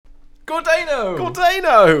Gordano!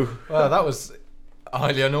 Gordano! Well, that was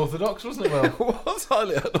highly unorthodox, wasn't it, Will? It was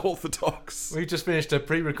highly unorthodox. We just finished a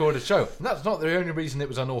pre-recorded show. And that's not the only reason it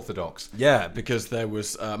was unorthodox. Yeah, because there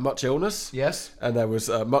was much illness. Yes. And there was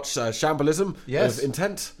much shambalism Yes. of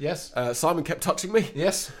intent. Yes. Simon kept touching me.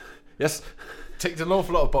 Yes. Yes. Ticked an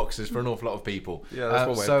awful lot of boxes for an awful lot of people. Yeah, that's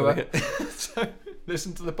one way of putting it. So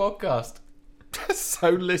listen to the podcast. So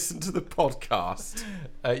listen to the podcast.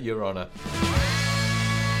 Your Honour.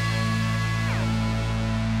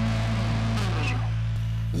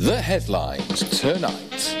 The headlines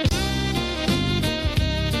tonight.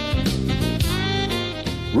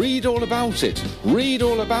 Read all about it. Read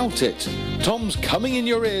all about it. Tom's coming in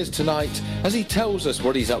your ears tonight as he tells us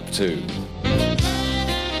what he's up to.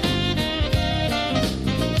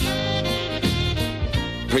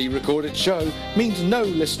 Pre-recorded show means no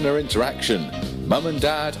listener interaction. Mum and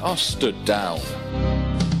Dad are stood down.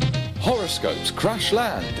 Horoscopes crash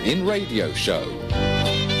land in radio show.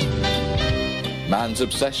 Man's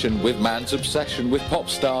obsession with pop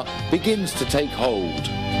star begins to take hold.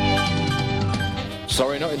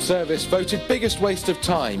 Sorry Not in Service voted biggest waste of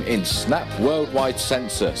time in Snap Worldwide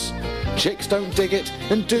Census. Chicks don't dig it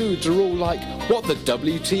and dudes are all like, what the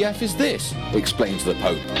WTF is this? Explains the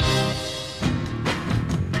Pope.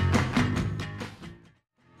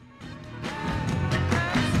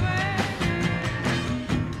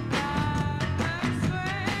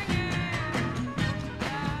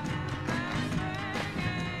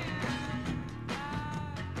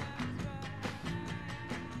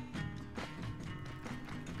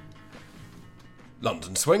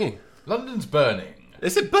 London swinging. London's burning.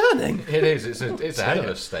 Is it burning? It is. It's a hell of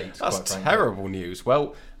a state. That's quite frankly. terrible news.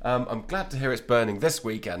 Well, I'm glad to hear it's burning this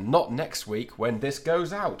week and not next week when this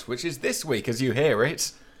goes out, which is this week as you hear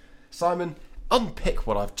it. Simon, unpick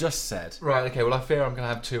what I've just said. Right, okay, well, I fear I'm going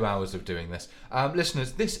to have 2 hours of doing this.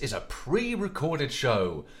 Listeners, this is a pre-recorded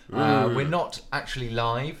show. We're not actually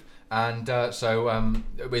live, and so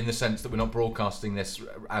in the sense that we're not broadcasting this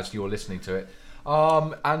as you're listening to it.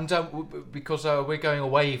 Because we're going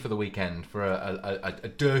away for the weekend, for a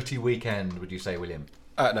dirty weekend, would you say, William?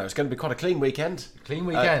 No, it's going to be quite a clean weekend. Clean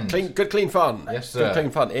weekend. Good clean fun. Yes, sir. Good clean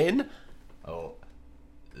fun in...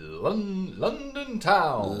 London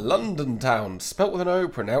town. London town. Spelt with an O,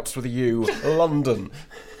 pronounced with a U. London.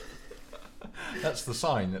 That's the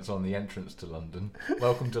sign that's on the entrance to London.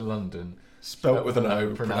 Welcome to London. Spelt with an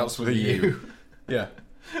O, pronounced with a U. Yeah.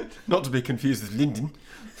 Not to be confused with Linden.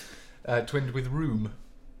 Twinned with room.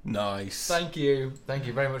 Nice. Thank you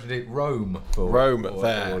very much indeed. Rome for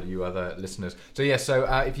there. all you other listeners. So yes,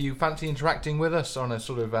 if you fancy interacting with us on a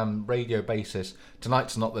sort of radio basis,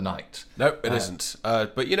 tonight's not the night. No, it isn't.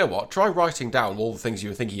 But you know what? Try writing down all the things you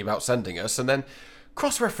were thinking about sending us, and then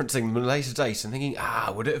cross-referencing them at a later date and thinking,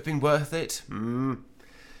 would it have been worth it?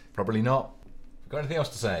 Probably not. Got anything else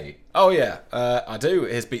to say? Oh yeah, I do.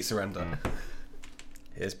 Here's Beat Surrender.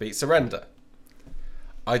 Here's Beat Surrender.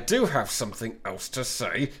 I do have something else to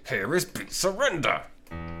say. Here is Beat Surrender.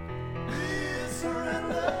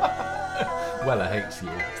 Weller hates you.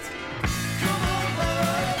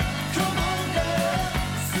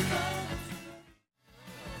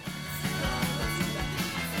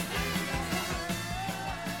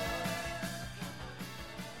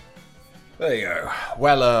 There you go.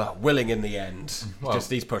 Weller willing in the end. Well,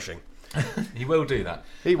 Just he's pushing. He will do that.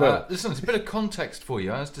 He will. Listen, it's a bit of context for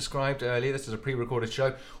you. As described earlier, this is a pre-recorded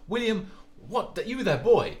show. William, you were there,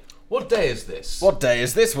 boy. What day is this? What day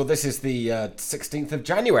is this? Well, this is the 16th of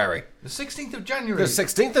January. The 16th of January. The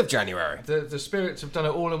 16th of January. The spirits have done it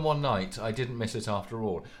all in one night. I didn't miss it after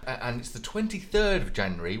all. And it's the 23rd of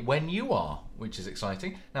January when you are, which is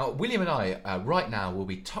exciting. Now, William and I, right now, will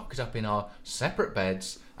be tucked up in our separate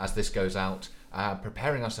beds as this goes out,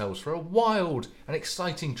 preparing ourselves for a wild and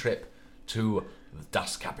exciting trip to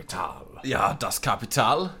Das Kapital. Ja, Das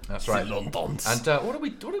Kapital. That's right. London. And what are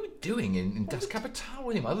we doing in Das Kapital,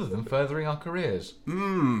 William, other than furthering our careers?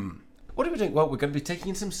 What are we doing? Well, we're going to be taking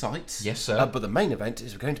in some sights. Yes, sir. But the main event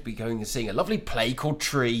is we're going to be going and seeing a lovely play called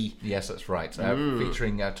Tree. Yes, that's right.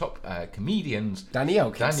 Featuring top comedians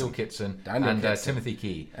Daniel Kitson and Timothy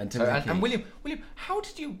Key. And William, how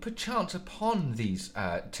did you perchance upon these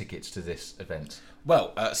tickets to this event?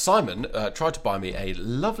 Well, Simon tried to buy me a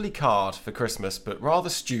lovely card for Christmas, but rather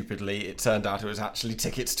stupidly, it turned out it was actually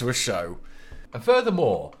tickets to a show. And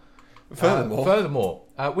furthermore,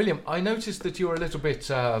 William, I noticed that you're a little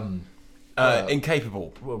bit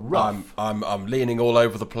incapable. Well, rough. I'm leaning all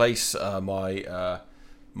over the place. My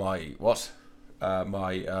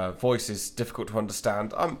voice is difficult to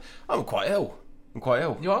understand. I'm quite ill. I'm quite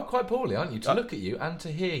ill. You are quite poorly, aren't you? To look at you and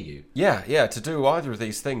to hear you. Yeah. To do either of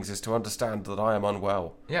these things is to understand that I am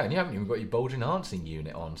unwell. Yeah, and you haven't even got your bulge enhancing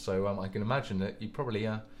unit on, so I can imagine that you probably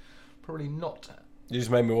not. You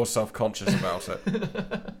just made me more self-conscious about it.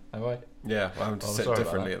 Am I? Yeah, I'm having to sit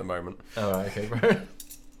differently at the moment. All right, okay.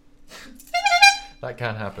 That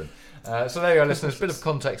can happen. So there you go, listeners. Bit of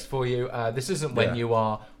context for you. This isn't when you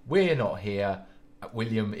are. We're not here.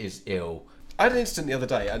 William is ill. I had an incident the other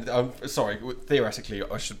day, and I'm sorry, theoretically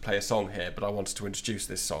I should play a song here, but I wanted to introduce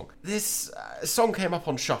this song. This song came up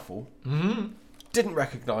on Shuffle, didn't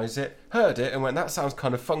recognise it, heard it, and went, that sounds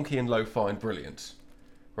kind of funky and lo-fi and brilliant.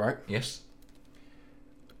 Right? Yes.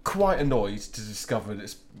 Quite annoyed to discover that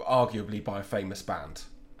it's arguably by a famous band.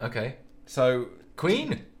 Okay. So...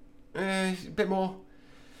 Queen? A bit more...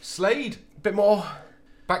 Slade? A bit more...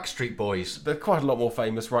 Backstreet Boys? They're quite a lot more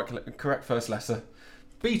famous, right? Correct first letter.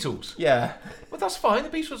 Beatles? Yeah. Well, that's fine. The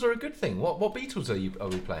Beatles are a good thing. What Beatles are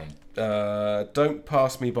we playing? Don't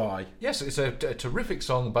Pass Me By. Yes, it's a terrific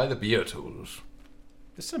song by the Beatles.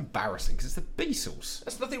 It's so embarrassing because it's the Beatles.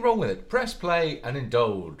 There's nothing wrong with it. Press play and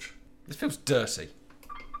indulge. This feels dirty.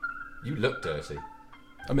 You look dirty.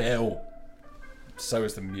 I'm ill. So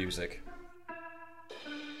is the music.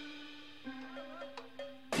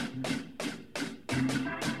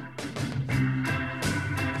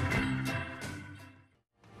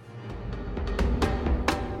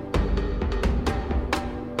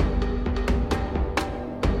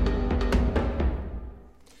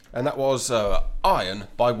 And that was Iron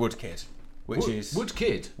by Woodkid, which is...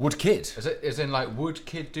 Woodkid? Woodkid. Is it as in like would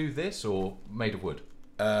kid do this or made of wood?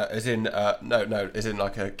 As in, no, as in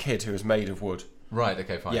like a kid who is made of wood. Right,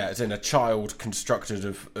 okay, fine. Yeah, as in a child constructed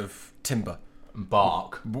of timber.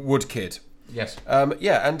 Bark. Woodkid. Yes.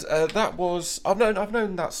 Yeah, and that was... I've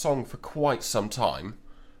known that song for quite some time,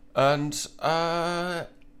 and I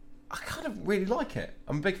kind of really like it.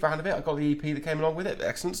 I'm a big fan of it. I got the EP that came along with it.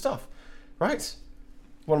 Excellent stuff. Right?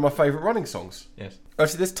 One of my favourite running songs. Yes.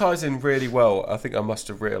 Actually, this ties in really well. I think I must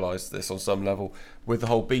have realised this on some level with the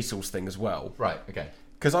whole Beatles thing as well. Right, okay.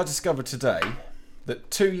 Because I discovered today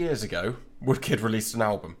that 2 years ago, Woodkid released an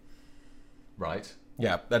album. Right.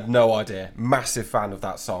 Yeah, I had no idea. Massive fan of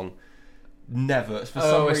that song. Never, for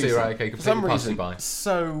some reason. I see, right, okay. For some Completely passed reason, you by.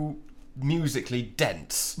 so musically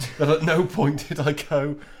dense that at no point did I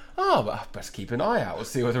go, but I best keep an eye out and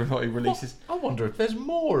see whether or not he releases. I wonder if there's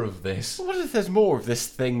more of this. What if there's more of this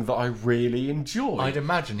thing that I really enjoy? I'd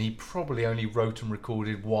imagine he probably only wrote and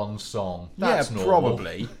recorded one song. That's yeah, normal.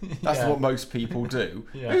 probably. That's Yeah. what most people do.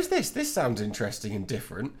 Yeah. Who's this? This sounds interesting and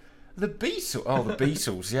different. The Beatles. Oh, the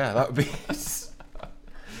Beatles. Yeah, that would be...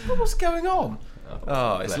 What's going on?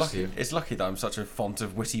 Oh, it's bless lucky. you. It's lucky that I'm such a font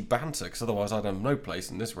of witty banter, because otherwise I'd have no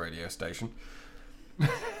place in this radio station.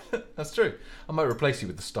 That's true. I might replace you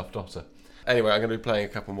with the stuffed otter. Anyway, I'm going to be playing a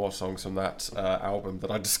couple more songs from that album that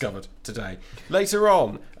I discovered today later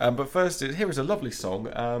on. But first, here is a lovely song,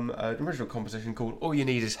 an original composition called "All You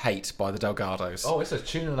Need Is Hate" by the Delgados. Oh, it's a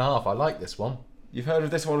tune and a half. I like this one. You've heard of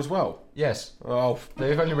this one as well? Yes. Oh,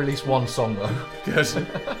 They've only released one song, though. good.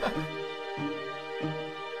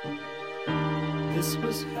 This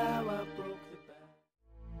was how I broke the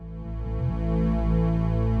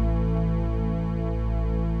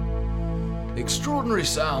bank. Extraordinary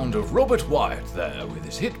sound of Robert Wyatt there with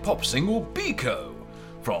his hit pop single Biko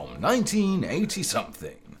from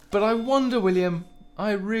 1980-something. But I wonder, William,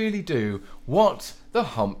 I really do, what the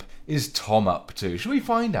hump is Tom up to? Shall we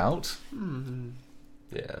find out?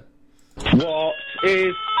 Yeah. What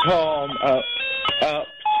is Tom up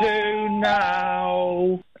to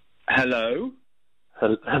now? Hello?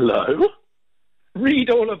 Hello? Read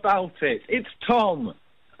all about it. It's Tom.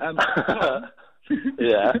 Tom.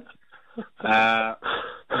 Yeah.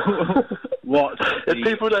 What? If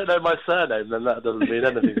people don't know my surname, then that doesn't mean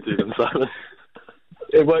anything to them, Simon.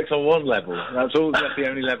 It works on one level. That's the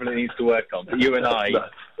only level it needs to work on. But you and I,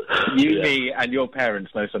 Yeah. me, and your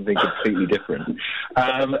parents know something completely different.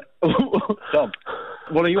 Tom,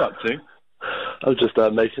 what are you up to? I'm just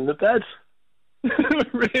making the bed.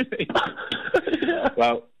 Really? Yeah.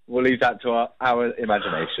 Well, we'll leave that to our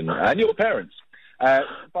imagination and your parents. Bye.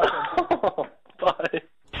 Bye.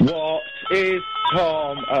 What is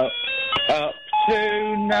Tom up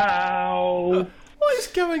to now? What is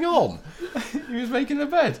going on? He was making the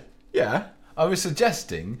bed. Yeah. I was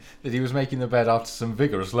suggesting that he was making the bed after some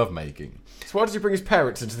vigorous lovemaking. So why did you bring his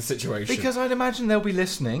parents into the situation? Because I'd imagine they'll be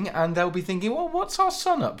listening and they'll be thinking, well, what's our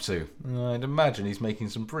son up to? I'd imagine he's making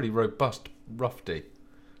some pretty robust rough tea.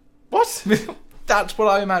 What? That's what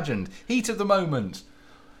I imagined. Heat of the moment.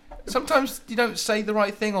 Sometimes you don't say the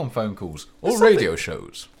right thing on phone calls or There's radio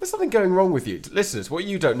shows. There's something going wrong with you. Listeners, what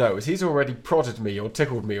you don't know is he's already prodded me or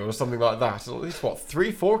tickled me or something like that. At least,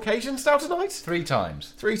 3-4 occasions now tonight? 3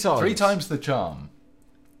 times. 3 times. 3 times the charm.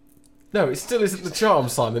 No, it still isn't the charm,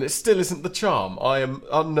 Simon. It still isn't the charm. I am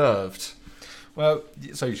unnerved. Well,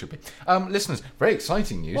 so you should be. Listeners, very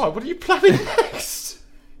exciting news. Why? What are you planning next?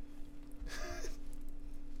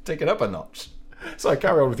 Take it up a notch. So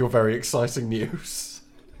carry on with your very exciting news.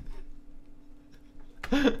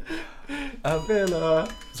 Villa.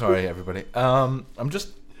 Sorry, everybody. I'm just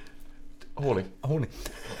Horny. horny.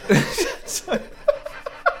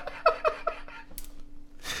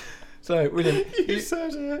 So, William, You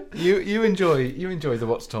said it. you enjoy the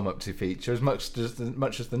What's Tom Up To feature as much as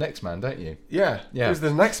the next man, don't you? Yeah. Yeah. Who's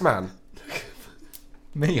the next man?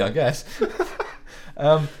 Me, I guess.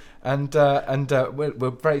 We're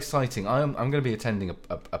very exciting. I'm going to be attending a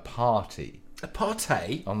party A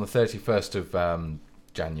party. on the 31st of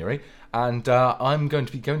January, and I'm going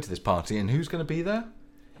to be going to this party. And who's going to be there?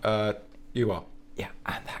 You are. Yeah,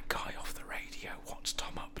 and that guy off the radio. What's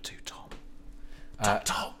Tom up to, Tom?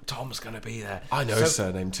 Tom's going to be there. I know his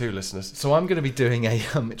surname too, listeners. So I'm going to be doing a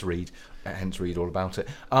it's Reed, hence read all about it.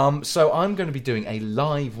 So I'm going to be doing a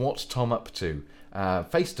live What's Tom Up To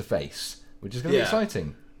face to face, which is going to be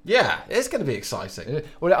exciting. Yeah, it's going to be exciting.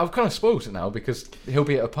 Well, I've kind of spoiled it now because he'll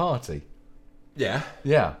be at a party. Yeah.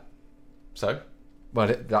 Yeah. So? Well,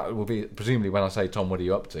 that will be presumably when I say, Tom, what are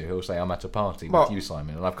you up to? He'll say, I'm at a party Well- with you,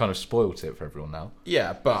 Simon, and I've kind of spoilt it for everyone now.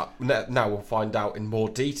 Yeah, but now we'll find out in more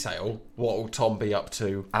detail what will Tom be up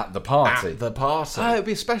to At the party. at the party. It'll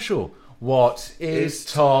be special. What is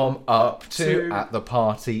Tom up to at the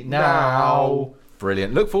party now?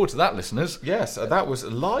 Brilliant. Look forward to that, listeners. Yes, that was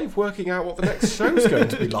live working out what the next show's going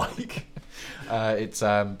to be like. It's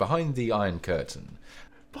Behind the Iron Curtain.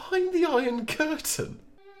 Behind the Iron Curtain.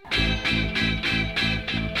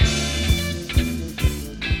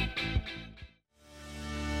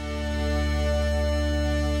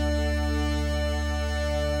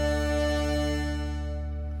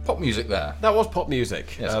 Pop music there. That was pop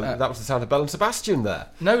music. Yes, that was the sound of Belle and Sebastian there.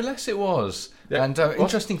 No less it was. Yeah. And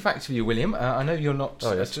interesting fact for you, William. I know you're not too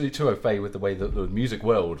au fait with the way that the music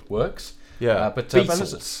world works. Yeah, but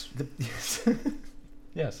Beatles.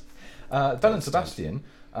 Yes. Belle and Sebastian,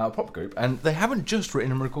 pop group, and they haven't just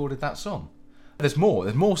written and recorded that song. There's more.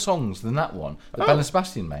 There's more songs than that one that Belle and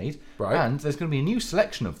Sebastian made. Right. And there's going to be a new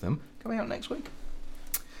selection of them coming out next week.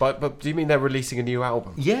 But do you mean they're releasing a new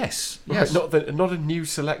album? Yes. Right, Yes. not a new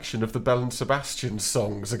selection of the Belle and Sebastian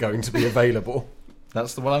songs are going to be available.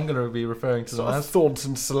 That's the one I'm going to be referring to them Sort of as.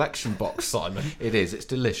 Thornton selection box, Simon. It is. It's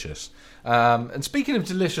delicious. And speaking of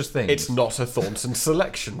delicious things, It's not a Thornton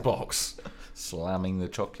selection box. slamming the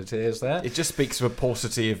chocolatiers there. It just speaks of a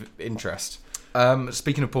paucity of interest.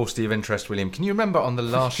 Speaking of paucity of interest, William, can you remember on the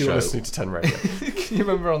last You're show? listening to 10 Radio. Can you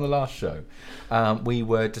remember on the last show? We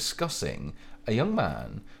were discussing a young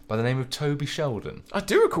man by the name of Toby Sheldon. I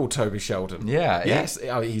do recall Toby Sheldon. Yeah, Yes,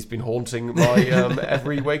 he's been haunting my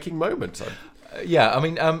every waking moment. Yeah, I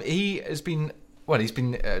mean, he has been. Well, he's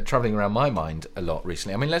been travelling around my mind a lot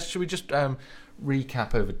recently. I mean, should we just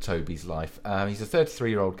recap over Toby's life? He's a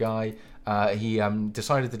 33-year-old guy. He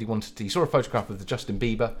decided that he saw a photograph of the Justin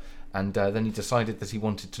Bieber, and then he decided that he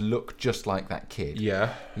wanted to look just like that kid.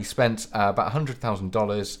 Yeah. He spent about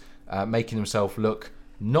 $100,000 making himself look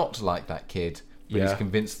not like that kid, but he's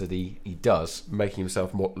convinced that he does. Making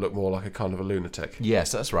himself look more like a kind of a lunatic.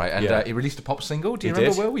 Yes, that's right. And he released a pop single. Do you He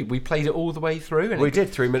remember, did. Will? We played it all the way through. And We did,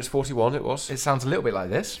 3 minutes 41 it was. It sounds a little bit like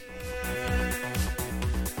this.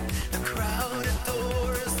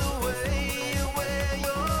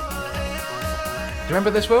 Do you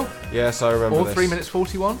remember this, Will? Yes, I remember All this. 3 minutes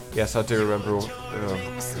 41? Yes, I do remember all.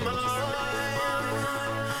 Okay,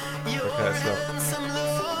 it's not.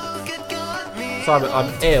 Simon,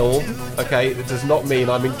 I'm ill. Okay, that does not mean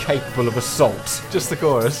I'm incapable of assault. Just the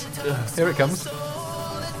chorus. Here it comes.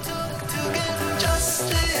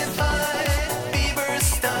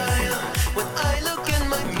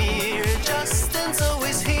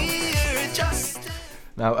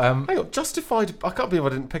 Now, Hang on, justified. I can't believe I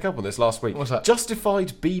didn't pick up on this last week. What's that?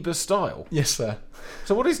 Justified Bieber style. yes, sir.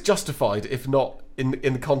 So, what is justified if not in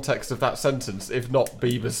the context of that sentence? If not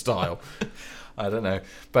Bieber style? I don't know.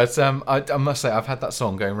 But I must say, I've had that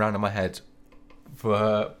song going round in my head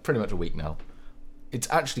for pretty much a week now. It's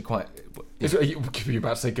actually quite... Are you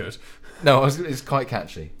about to say good? No, it's quite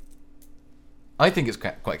catchy. I think it's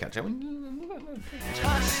quite catchy. I mean,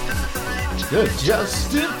 you're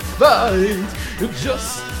justified.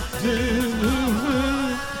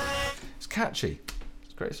 It's catchy.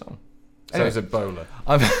 It's a great song. So it's a bowler.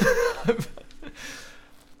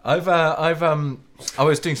 I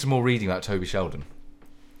was doing some more reading about Toby Sheldon,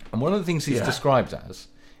 and one of the things he's described as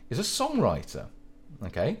is a songwriter.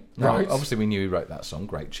 Okay, now, Right. obviously we knew he wrote that song,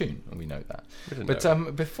 great tune, and we know that.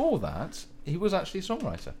 But before that, he was actually a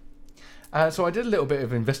songwriter. So I did a little bit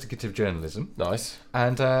of investigative journalism, Nice.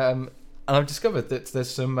 and I've discovered that there's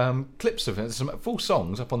some clips of it, some full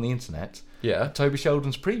songs up on the internet. Yeah. Toby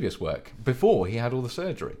Sheldon's previous work before he had all the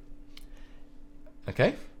surgery.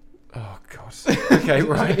 Okay. Oh, God. Okay,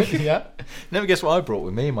 right. Yeah. Never guess what I brought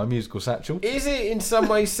with me in my musical satchel. Is it in some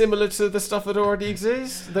way similar to the stuff that already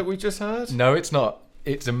exists that we just heard? No, it's not.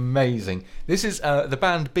 It's amazing. This is the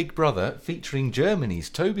band Big Brother featuring Germany's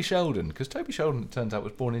Toby Sheldon, because Toby Sheldon, it turns out,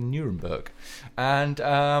 was born in Nuremberg, and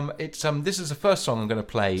it's this is the first song I'm going to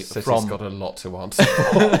play City's from. got a lot to answer.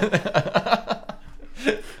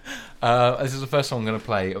 This is the first song I'm going to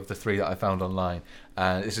play of the three that I found online.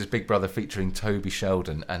 This is Big Brother featuring Toby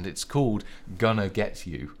Sheldon, and it's called "Gonna Get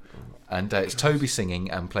You," and it's Toby singing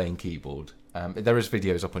and playing keyboard. There is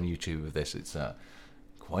videos up on YouTube of this. It's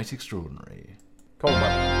quite extraordinary. Come on,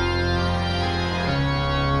 man.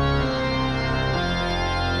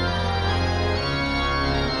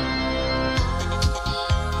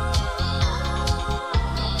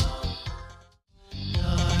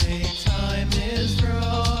 Time is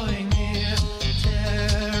drawing near,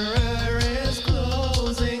 terror is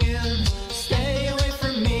closing in. Stay away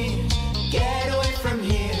from me, get away from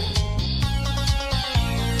here.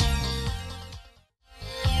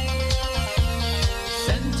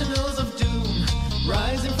 Sentinels of doom,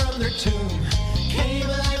 rising from their tomb, came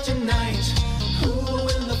alive tonight. Who will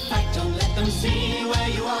win the fight? Don't let them see where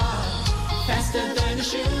you are. Faster than a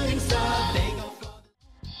shooting star, they go for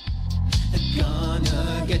they're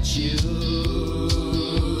gonna get you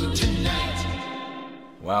tonight.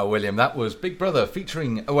 Wow, William, that was Big Brother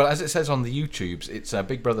featuring, well, as it says on the YouTubes, it's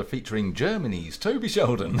Big Brother featuring Germany's Toby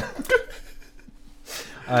Sheldon.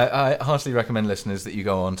 I heartily recommend listeners that you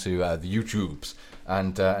go on to the YouTubes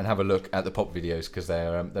and have a look at the pop videos, because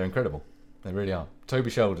they're incredible. They really are. Toby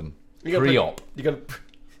Sheldon, pre-op. You're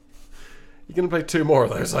gonna play two more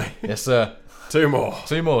of those, eh? Yes, sir. Two more.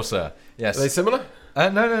 Two more, sir. Yes. Are they similar?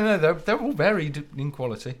 No. They're all varied in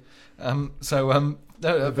quality.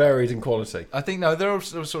 They're varied in quality. I think no, they're all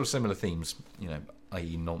sort of similar themes. You know,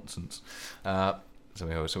 i.e. nonsense. So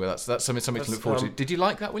that's something to look forward to. Did you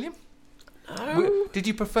like that, William? No. Did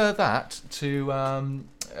you prefer that to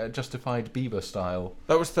Justified Bieber style?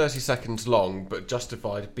 That was 30 seconds long, but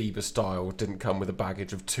Justified Bieber style didn't come with a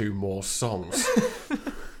baggage of two more songs.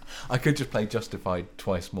 I could just play Justified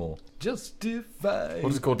twice more. Justified. What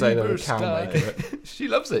does Gordana Bieber and Cal style. make of it? She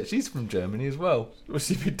loves it. She's from Germany as well. Will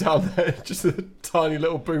she be down there, just a tiny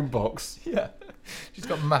little boombox? Yeah. She's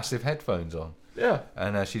got massive headphones on. Yeah.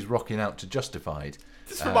 And she's rocking out to Justified.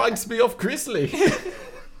 This reminds me of Grizzly.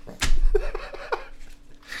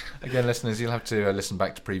 Again, listeners, you'll have to listen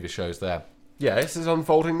back to previous shows there. Yeah, this is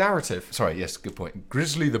unfolding narrative. Sorry, yes, good point.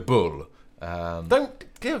 Grizzly the Bull. Don't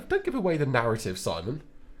give away the narrative, Simon.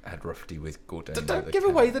 Had roughly with Gordana. Don't give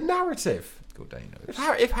away the narrative.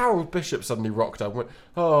 Gordana. If Harold Bishop suddenly rocked up and went,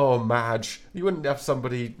 "Oh, Madge," you wouldn't have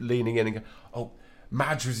somebody leaning in and go, "Oh,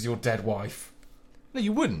 Madge was your dead wife." No,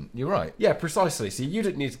 you wouldn't. You're right. Yeah, precisely. So you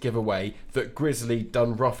didn't need to give away that Grizzly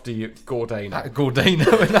done rough to Gordana.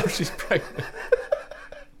 Gordana, and now she's pregnant.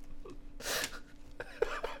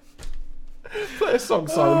 Play a song,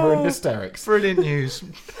 Simon. We're in hysterics. Brilliant news.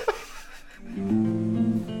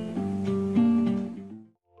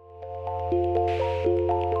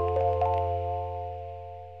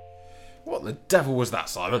 What the devil was that,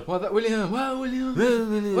 Simon? Well, William,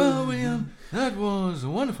 that was a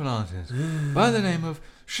wonderful artist by the name of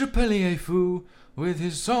Chapelier Fou with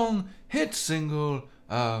his song hit single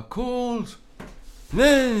called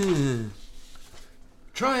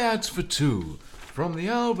Triads for Two from the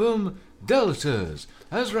album Deltas,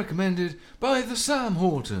 as recommended by the Sam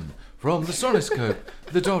Horton from the Sonoscope,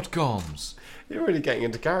 the .coms. You're really getting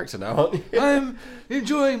into character now, aren't you? I'm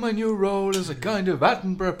enjoying my new role as a kind of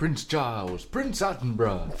Attenborough Prince Charles, Prince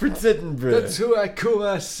Attenborough. Prince Edinburgh. That's who I call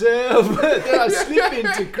myself. Then I slip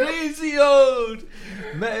into crazy old,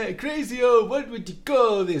 what would you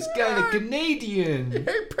call this, kind of Canadian?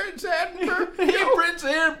 Hey, Prince Edinburgh. Hey,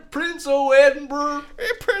 Prince O' Edinburgh.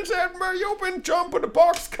 Hey, Prince Edinburgh, you've been jumping the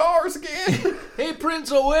box cars again. Hey,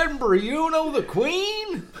 Prince O' Edinburgh, you know the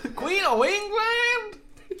Queen? Queen of England?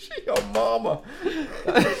 She your mama.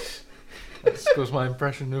 That's of course my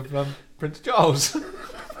impression of Prince Charles.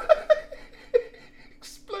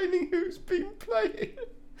 Explaining who's been playing.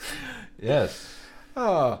 Yes.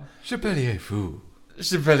 Ah, Chapelier Fou.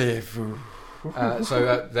 Chevalier Fou.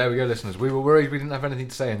 So there we go, listeners. We were worried we didn't have anything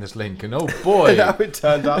to say in this link, and oh boy, Now it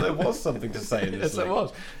turned out there was something to say in this yes, it link.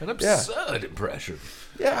 was an absurd impression.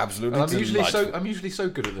 Yeah, absolutely. And I'm delightful. usually so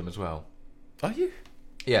good at them as well. Are you?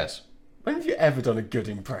 Yes, When have you ever done a good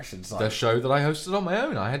impression, Simon? the show that I hosted on my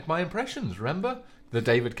own, I had my impressions. Remember the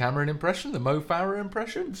David Cameron impression, the Mo Farah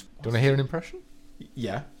impression? Do you want to hear an impression?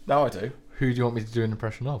 Yeah, now I do. Who do you want me to do an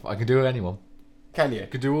impression of? I can do anyone. Can you? I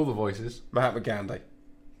can do all the voices. Mahatma Gandhi.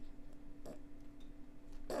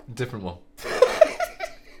 Different one.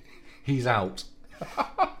 He's out.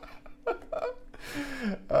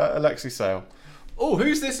 Alexi Sale. Oh,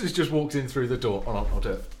 who's this who's just walked in through the door? Hold on, I'll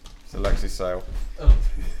do it. It's Alexi Sale.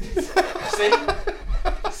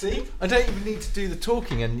 See? I don't even need to do the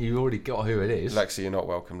talking, and you already got who it is. Alexi, you're not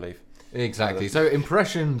welcome. Leave. Exactly. So,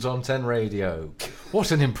 impressions on 10 Radio.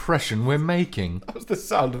 What an impression we're making. That was the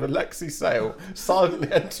sound of Alexi Sale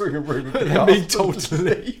silently entering a room and Then being told asked to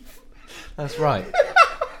them leave. That's right.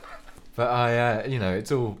 But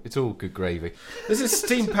it's all good gravy. This is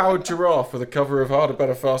steam-powered giraffe with a cover of Harder,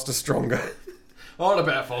 Better, Faster, Stronger. Harder,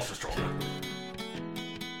 better, faster, stronger.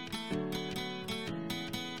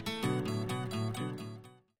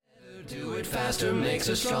 Do it faster makes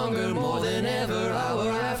us stronger more than ever.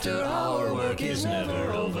 Hour after hour, work is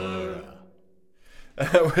never over.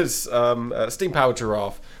 It was steam-powered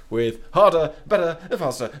giraffe with Harder, Better,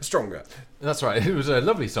 Faster, Stronger. That's right. It was a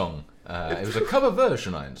lovely song. It was a cover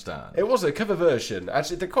version, I understand. It was a cover version.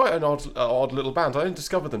 Actually, they're quite an odd little band. I only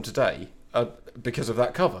discovered them today because of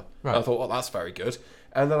that cover. Right. I thought, well, that's very good.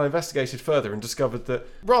 And then I investigated further and discovered that,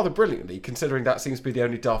 rather brilliantly, considering that seems to be the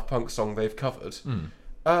only Daft Punk song they've covered,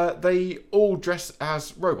 they all dress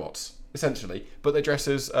as robots, essentially. But they dress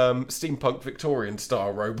as steampunk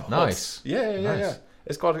Victorian-style robots. Nice. Yeah.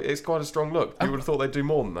 It's quite a strong look. You would have thought they'd do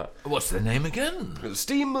more than that. What's the name again?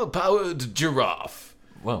 Steam-powered giraffe.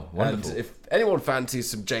 Well, wonderful. And if anyone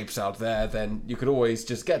fancies some japes out there, then you could always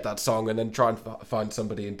just get that song and then try and find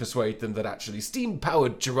somebody and persuade them that actually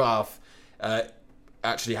steam-powered giraffe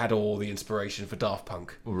actually had all the inspiration for Daft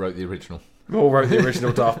Punk. Who wrote the original? Or wrote the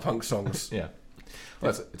original Daft Punk songs. Yeah.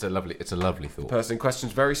 Well, it's a lovely thought. Person in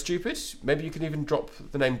question's very stupid. Maybe you can even drop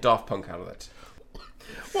the name Daft Punk out of it.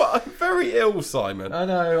 What? I'm very ill, Simon. I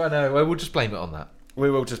know. Well, we'll just blame it on that.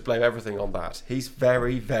 We will just blame everything on that. He's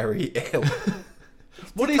very, very ill.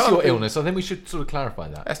 What is your illness? I think we should sort of clarify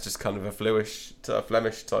that. That's just kind of a Flemish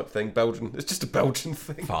type thing. Belgian. It's just a Belgian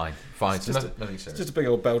thing. Fine. It's just a big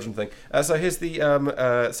old Belgian thing. So here's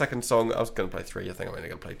the second song. I was going to play 3. I think I'm only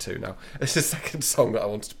going to play 2 now. It's the second song that I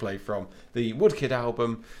wanted to play from the Woodkid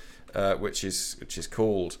album, which is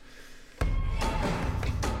called.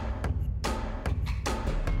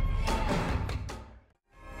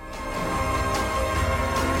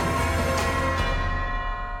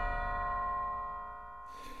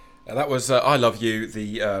 And that was I Love You,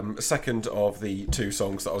 the second of the 2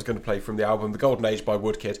 songs that I was going to play from the album The Golden Age by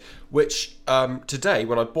Woodkid, which today,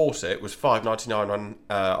 when I bought it, was $5.99 on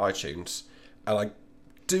iTunes. And I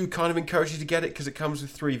do kind of encourage you to get it because it comes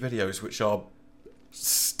with 3 videos, which are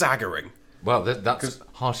staggering. Well, that's a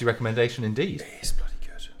hearty recommendation indeed. It's bloody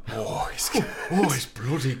good. Oh, it's good. It's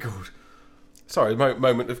bloody good. Sorry,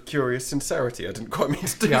 moment of curious sincerity. I didn't quite mean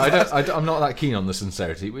to do that. I'm not that keen on the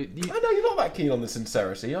sincerity. I know you're not that keen on the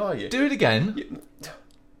sincerity, are you? Do it again.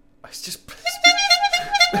 It's just...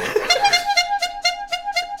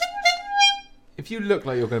 If you look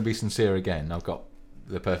like you're going to be sincere again, I've got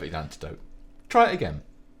the perfect antidote. Try it again.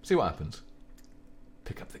 See what happens.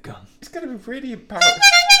 Pick up the gun. It's going to be really embarrassing.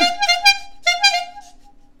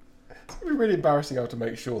 It's going to be really embarrassing how to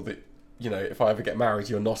make sure that, you know, if I ever get married,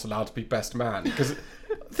 you're not allowed to be best man. Because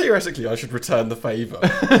theoretically, I should return the favour.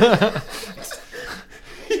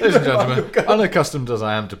 Ladies and gentlemen, unaccustomed as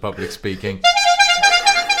I am to public speaking.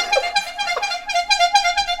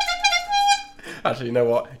 Actually, you know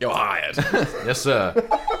what? You're hired. Yes, sir.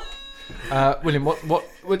 William,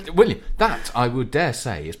 William, that I would dare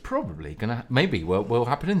say is probably gonna will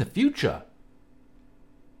happen in the future.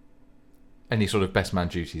 Any sort of best man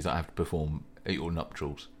duties that I have to perform at your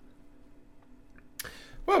nuptials.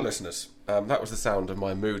 Well, listeners, that was the sound of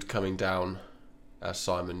my mood coming down as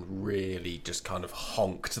Simon really just kind of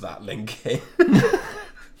honked that link in.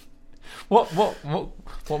 What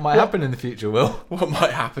might happen in the future, Will? What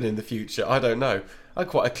might happen in the future? I don't know. I had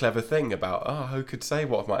quite a clever thing about, who could say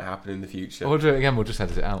what might happen in the future? We'll do it again, we'll just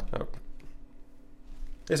edit it out. Oh.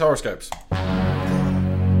 It's horoscopes.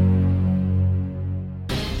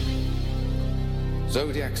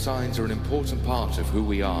 Zodiac signs are an important part of who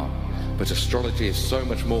we are, but astrology is so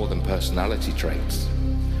much more than personality traits.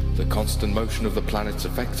 The constant motion of the planets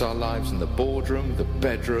affects our lives in the boardroom, the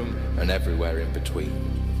bedroom, and everywhere in between.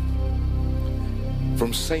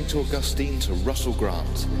 From St. Augustine to Russell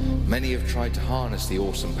Grant, many have tried to harness the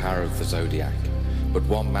awesome power of the Zodiac. But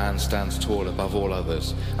one man stands tall above all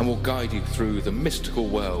others and will guide you through the mystical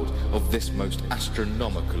world of this most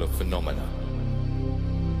astronomical of phenomena.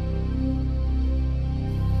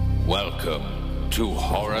 Welcome to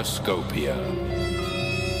Horoscopia.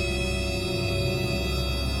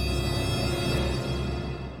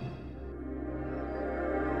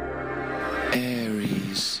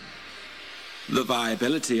 Aries. The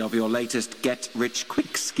viability of your latest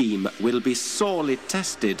get-rich-quick scheme will be sorely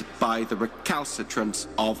tested by the recalcitrance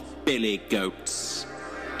of billy goats.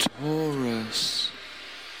 Taurus.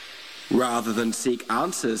 Rather than seek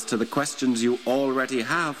answers to the questions you already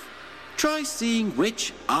have, try seeing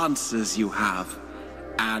which answers you have,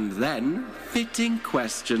 and then fitting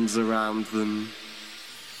questions around them.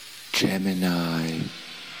 Gemini.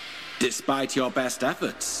 Despite your best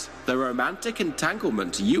efforts, the romantic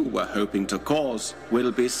entanglement you were hoping to cause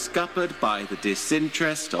will be scuppered by the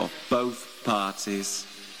disinterest of both parties.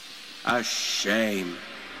 A shame.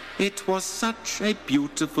 It was such a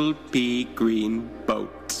beautiful pea-green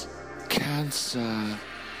boat. Cancer.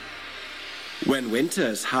 When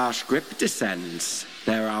winter's harsh grip descends,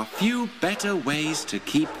 there are few better ways to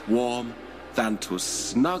keep warm than to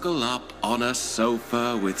snuggle up on a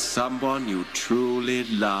sofa with someone you truly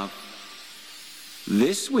love.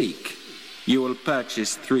 This week, you will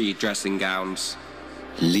purchase 3 dressing gowns.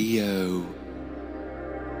 Leo.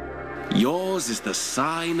 Yours is the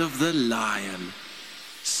sign of the lion.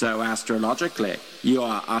 So astrologically, you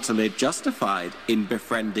are utterly justified in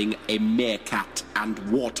befriending a meerkat and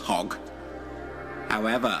warthog.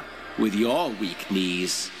 However, with your weak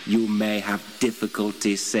knees, you may have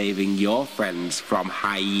difficulty saving your friends from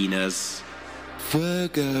hyenas.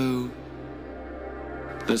 Virgo.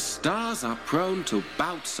 The stars are prone to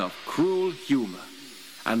bouts of cruel humor,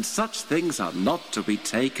 and such things are not to be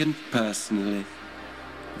taken personally.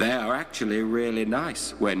 They are actually really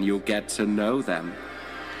nice when you get to know them.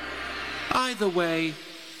 Either way,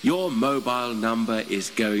 your mobile number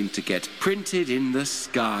is going to get printed in the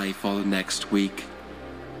sky for the next week.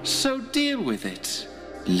 So deal with it.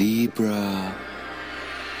 Libra.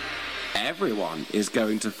 Everyone is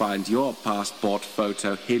going to find your passport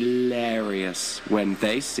photo hilarious when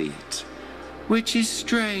they see it. Which is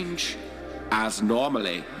strange, as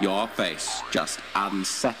normally your face just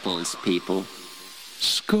unsettles people.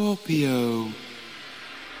 Scorpio.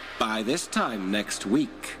 By this time next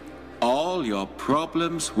week, all your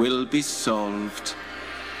problems will be solved.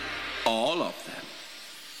 All of them.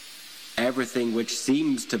 Everything which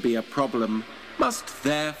seems to be a problem must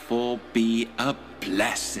therefore be a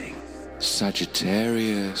blessing.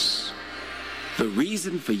 Sagittarius. The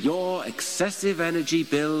reason for your excessive energy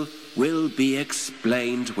bill will be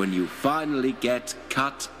explained when you finally get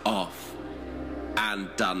cut off and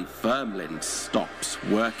Dunfermline stops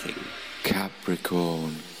working.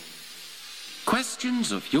 Capricorn.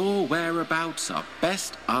 Questions of your whereabouts are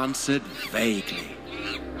best answered vaguely,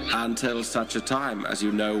 until such a time as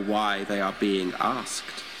you know why they are being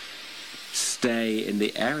asked. Stay in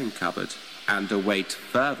the airing cupboard and await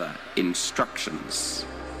further instructions.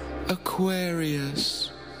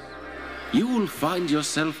 Aquarius. You will find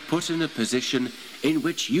yourself put in a position in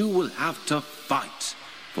which you will have to fight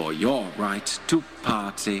for your right to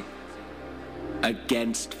party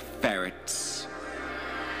against ferrets.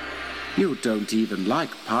 You don't even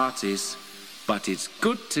like parties, but it's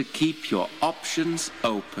good to keep your options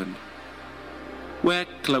open. Wear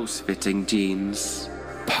close-fitting jeans.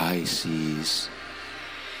 Pisces.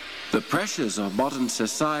 The pressures of modern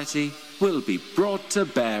society will be brought to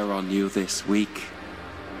bear on you this week.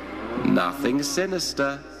 Nothing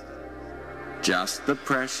sinister, just the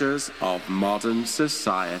pressures of modern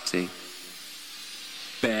society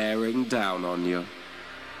bearing down on you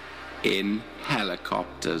in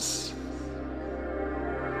helicopters.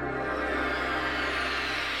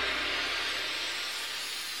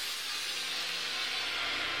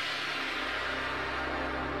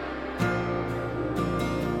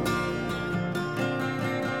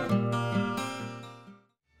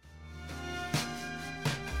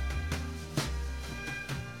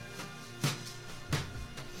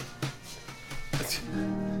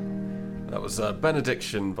 That was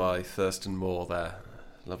Benediction by Thurston Moore there.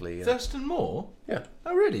 Lovely. Thurston Moore? Yeah.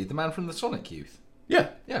 Oh, really? The man from the Sonic Youth? Yeah.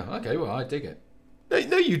 Yeah, okay, well, I dig it.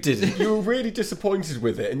 No, you didn't. You were really disappointed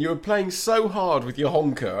with it, and you were playing so hard with your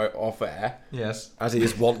honker off air. Yes. As he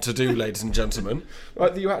is wont to do, ladies and gentlemen.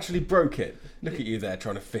 Right, that you actually broke it. Look at you there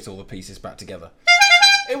trying to fit all the pieces back together.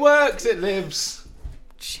 It works, it lives.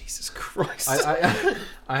 Jesus Christ.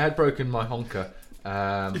 I had broken my honker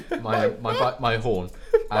my horn.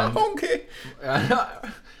 And Honky.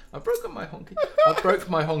 I broke my honky. I broke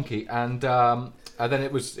my honky, and then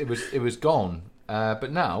it was gone.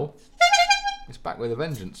 But now it's back with a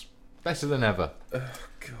vengeance, better than ever. Oh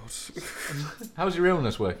God. How's your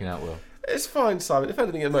illness working out, Will? It's fine, Simon. If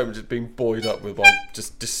anything, at the moment, it's being buoyed up with like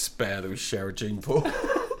just despair that we share a gene pool.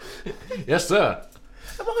 Yes, sir.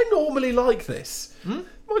 Am I normally like this? Am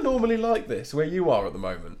I normally like this where you are at the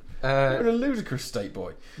moment? You're in a ludicrous state,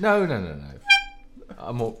 boy. No.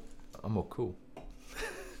 I'm more cool.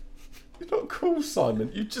 You're not cool,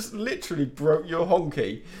 Simon. You just literally broke your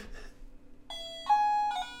honky.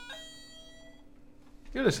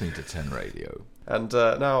 You're listening to 10 Radio. And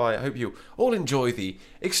now I hope you all enjoy the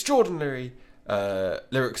extraordinary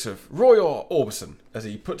lyrics of Roy Orbison as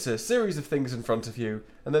he puts a series of things in front of you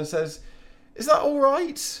and then says, "Is that all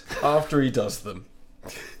right?" after he does them.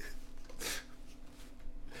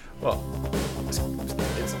 Well,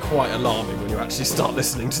 it's quite alarming when you actually start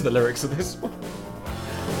listening to the lyrics of this one.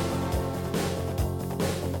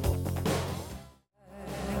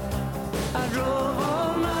 I drove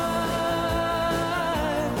all night,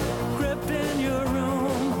 crept in your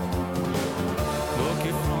room, woke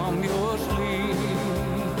you from your sleep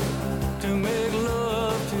to make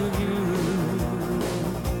love to you.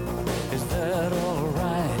 Is that all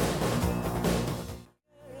right?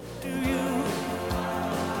 To you?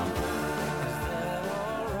 Is that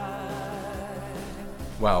all right?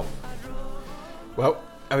 Wow. Well,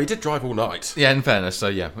 oh, he did drive all night. Yeah, in fairness, so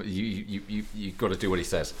yeah, you got to do what he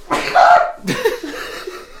says.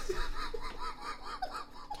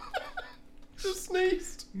 Just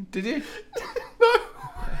sneezed. Did you? No.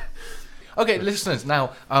 Okay, listeners,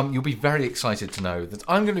 now you'll be very excited to know that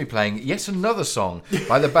I'm going to be playing yet another song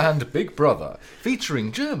by the band Big Brother,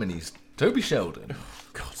 featuring Germany's Toby Sheldon.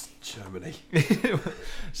 God, Germany.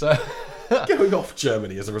 So, Going off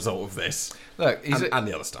Germany as a result of this. look, And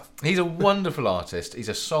the other stuff. he's a wonderful artist. He's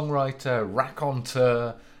a songwriter,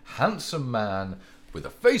 raconteur, handsome man with a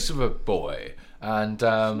face of a boy. And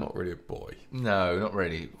Not really a boy. no, not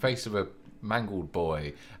really. Face of a mangled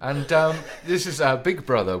boy. And this is Big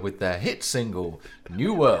Brother with their hit single,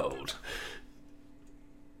 New World.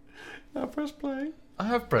 Now press play. I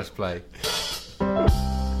have pressed play.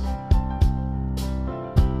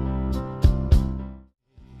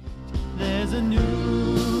 There's a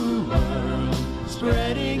new world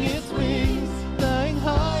spreading its wings, flying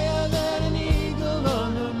higher than an eagle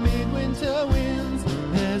on the midwinter winds.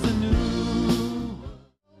 There's a new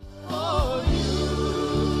world for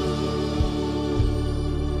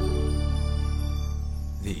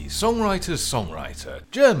you. The songwriter's songwriter,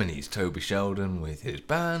 Germany's Toby Sheldon with his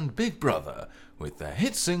band Big Brother with their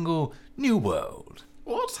hit single, New World.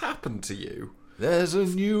 What's happened to you? There's a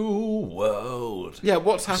new world. Yeah,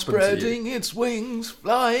 what's happened Spreading its wings,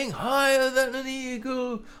 flying higher than an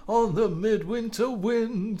eagle on the midwinter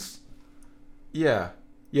winds. to you?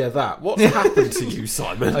 Yeah, that. What's happened to you,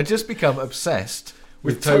 Simon? I just become obsessed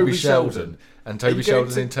with With Toby Toby Sheldon. Sheldon. And Are you Toby going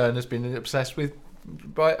Sheldon to- in turn has been obsessed with,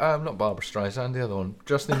 not Barbara Streisand, the other one,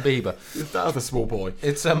 Justin Bieber. That other small boy.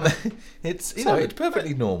 It's it's Simon, it's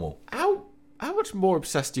perfectly normal. How much more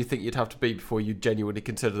obsessed do you think you'd have to be before you genuinely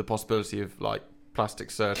consider the possibility of like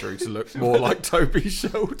plastic surgery to look more like Toby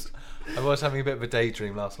Sheldon? I was having a bit of a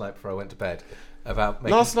daydream last night before I went to bed about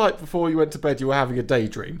making, Last night before you went to bed, you were having a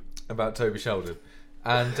daydream. about Toby Sheldon,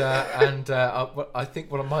 and I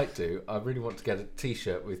think what I might do, I really want to get a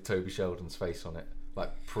T-shirt with Toby Sheldon's face on it,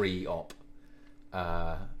 like pre-op,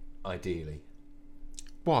 ideally.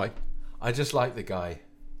 Why? I just like the guy.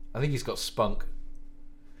 I think he's got spunk.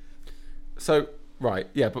 So right,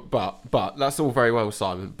 yeah, but that's all very well,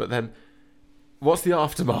 Simon. But then, what's the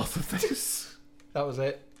aftermath of this? That was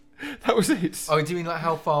it. That was it. Oh, do you mean like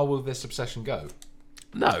how far will this obsession go?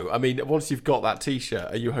 No, I mean, once you've got that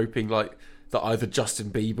T-shirt, are you hoping like that either Justin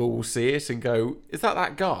Bieber will see it and go, "Is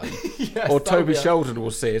that guy?" Yes, or that'll Toby be a- Sheldon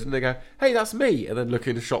will see it and they go, "Hey, that's me," and then look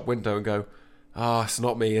in the shop window and go, "Ah, it's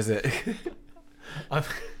not me, is it?"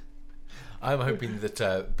 I'm hoping that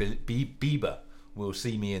Bieber will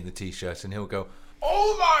see me in the T-shirt and he'll go,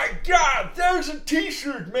 "Oh my God, there's a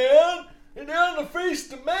T-shirt, man! And on the face,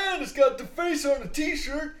 the man has got the face on the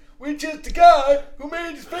T-shirt, which is the guy who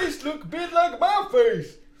made his face look a bit like my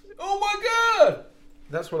face. Oh my God!"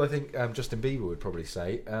 That's what I think Justin Bieber would probably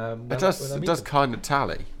say. It does kind of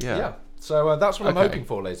tally. Yeah. So that's what I'm Okay. hoping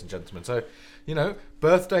for, ladies and gentlemen. So,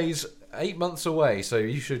 birthday's 8 months away, so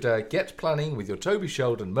you should get planning with your Toby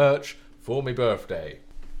Sheldon merch for me birthday.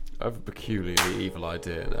 I have a peculiarly evil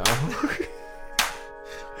idea now.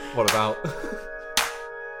 What about?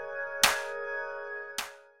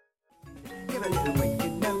 Give a little way, you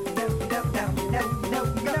know, down, down, down, you know.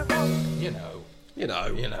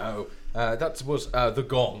 You know, that was The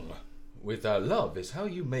Gong with Love Is How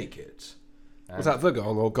You Make It. And Was that The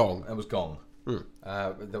Gong or Gong? That was Gong.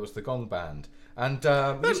 That was the Gong band. And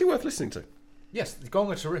Actually worth listening to. yes, the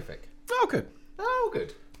Gong are terrific. Oh, good. Oh,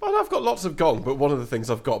 good. Well, I've got lots of Gong, but one of the things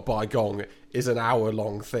I've got by Gong is an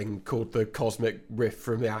hour-long thing called the Cosmic Riff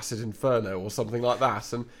from the Acid Inferno or something like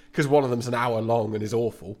that. And because one of them's an hour long and is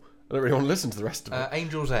awful, I don't really want to listen to the rest of it.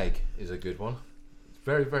 Angel's Egg is a good one. It's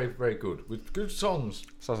very, very, very good with good songs.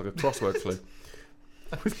 Sounds like a crossword clue.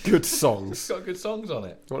 With good songs. It's got good songs on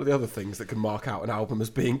it. What are the other things that can mark out an album as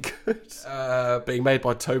being good? Being made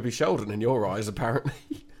by Toby Sheldon in your eyes,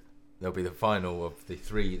 apparently. There'll be the final of the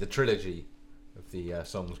trilogy of the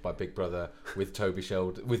songs by Big Brother with Toby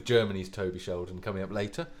Sheldon, with Germany's Toby Sheldon coming up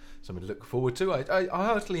later. Something to look forward to. I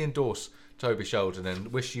heartily endorse Toby Sheldon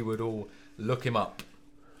and wish you would all look him up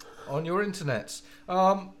on your internets.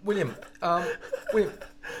 William,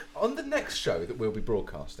 on the next show that we'll be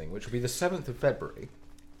broadcasting, which will be the 7th of February,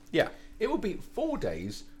 Yeah. it will be 4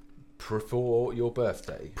 days before your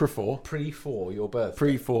birthday. Pre-for your birthday.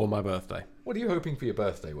 Pre-for my birthday. What are you hoping for your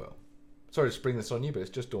birthday, Will? Sorry to spring this on you, but it's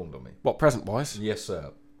just dawned on me. What, present-wise? Yes,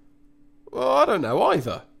 sir. Well, I don't know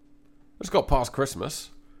either. I just got past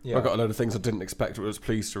Christmas. Yeah. I got a load of things I didn't expect or was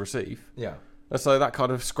pleased to receive. Yeah. And so that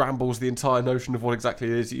kind of scrambles the entire notion of what exactly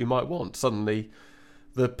it is that you might want. Suddenly,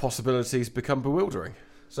 the possibilities become bewildering.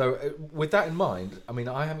 So, with that in mind, I mean,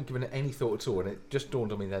 I haven't given it any thought at all, and it just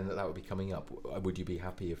dawned on me then that would be coming up. Would you be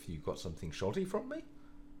happy if you got something shoddy from me?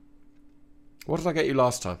 What did I get you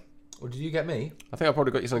last time? Or did you get me? I think I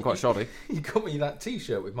probably got you something quite shoddy. You got me that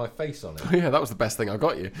T-shirt with my face on it. Yeah, that was the best thing I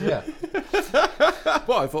got you. Yeah.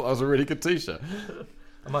 Well, I thought that was a really good T-shirt.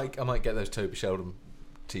 I might get those Toby Sheldon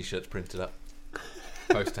T-shirts printed up.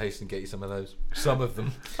 Post haste and get you some of those. Some of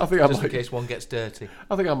them. I think just in case one gets dirty.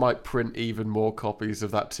 I think I might print even more copies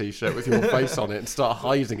of that T-shirt with your face on it and start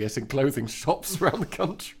hiding it in clothing shops around the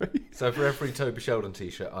country. So for every Toby Sheldon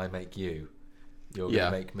T-shirt I make you, you're going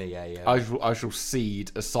to make me a... I shall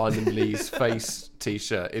seed a Simon Lee's face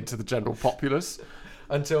T-shirt into the general populace.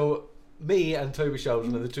 Until me and Toby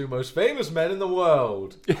Sheldon are the two most famous men in the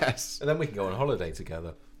world. Yes. And then we can go on holiday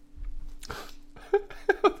together.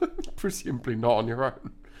 Presumably not on your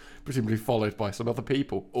own. Presumably followed by some other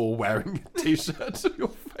people, all wearing T-shirts of your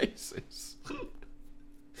faces.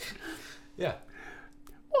 Yeah.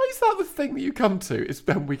 Why is that the thing that you come to? Is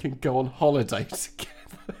then we can go on holiday together.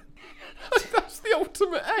 That's the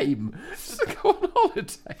ultimate aim. Just to go on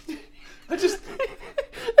holiday. I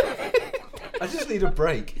just need a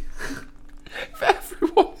break. For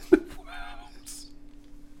everyone in the world.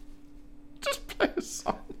 Just play a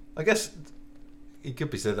song. I guess it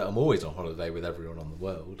could be said that I'm always on holiday with everyone on the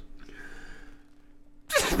world.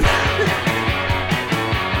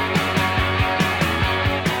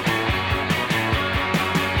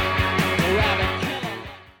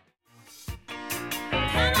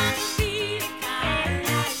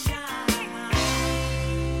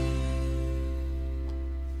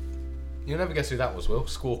 You'll never guess who that was, Will.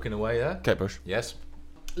 Squawking away there. Kate Bush. Yes.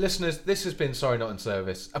 Listeners, this has been Sorry Not in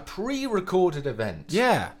Service, a pre-recorded event.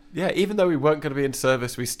 Yeah, even though we weren't going to be in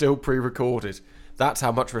service, we still pre-recorded. That's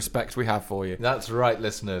how much respect we have for you. That's right,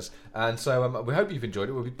 listeners. And so we hope you've enjoyed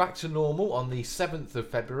it. We'll be back to normal on the 7th of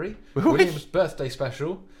February. William's birthday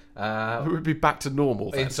special. We would be back to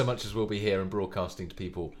normal then. In so much as we'll be here and broadcasting to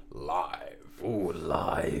people live. Ooh,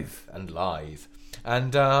 live. And live.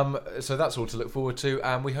 And so that's all to look forward to.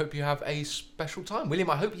 And we hope you have a special time. William,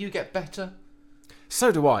 I hope you get better. So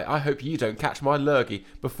do I. I hope you don't catch my lurgy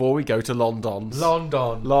before we go to London.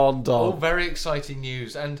 London. All very exciting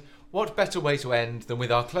news. And what better way to end than with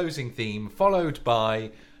our closing theme, followed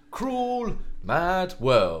by Cruel Mad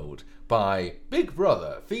World by Big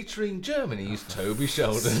Brother, featuring Germany's Toby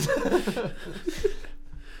Sheldon.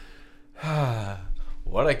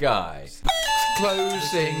 What a guy.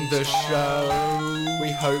 Closing the show.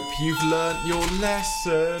 We hope you've learnt your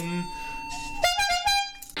lesson.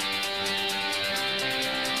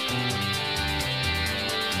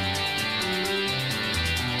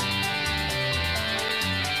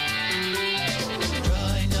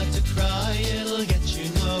 Try not to cry, it'll get you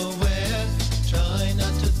nowhere. Try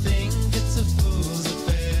not to think it's a fool's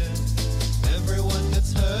affair. Everyone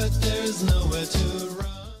gets hurt, there's nowhere to run.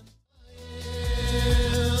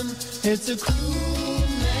 It's a cruel,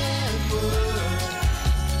 mad world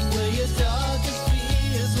where your darkest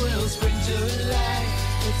fears will spring to life.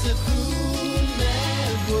 It's a cruel,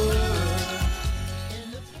 mad world.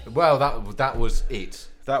 Well, that was it.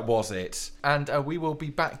 That was it. And we will be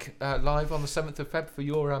back live on the 7th of Feb for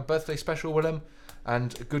your birthday special, Willem.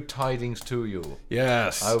 And good tidings to you.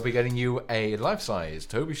 Yes. I will be getting you a life-size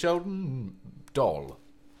Toby Sheldon doll.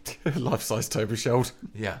 Life-size Toby Shold.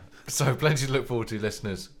 Yeah. So plenty to look forward to,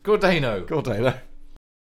 listeners. Gordano. Gordano.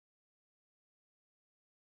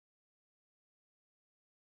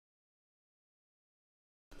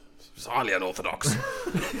 It's highly unorthodox.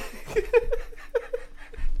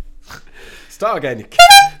 Start again, you